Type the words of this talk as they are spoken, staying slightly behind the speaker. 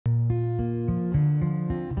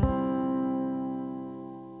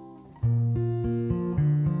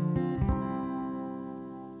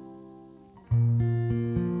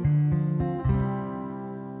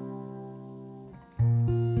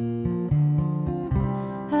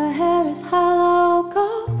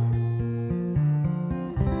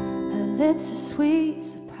lips a sweet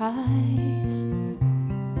surprise.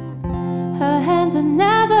 Her hands are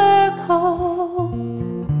never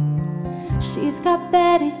cold. She's got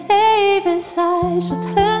Bette Davis eyes. She'll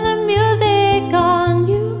turn the music on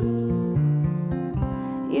you.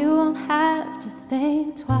 You won't have to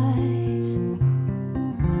think twice.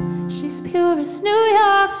 She's pure as New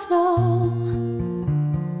York snow.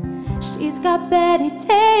 She's got Bette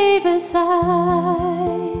Davis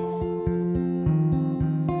eyes.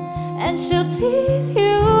 And she'll tease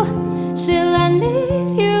you, she'll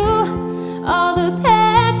unease you, all the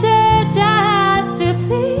better just to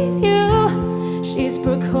please you. She's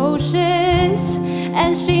precocious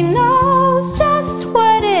and she knows just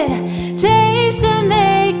what it takes to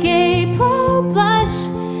make a pro blush.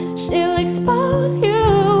 She'll expose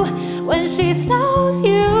you when she snows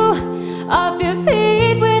you.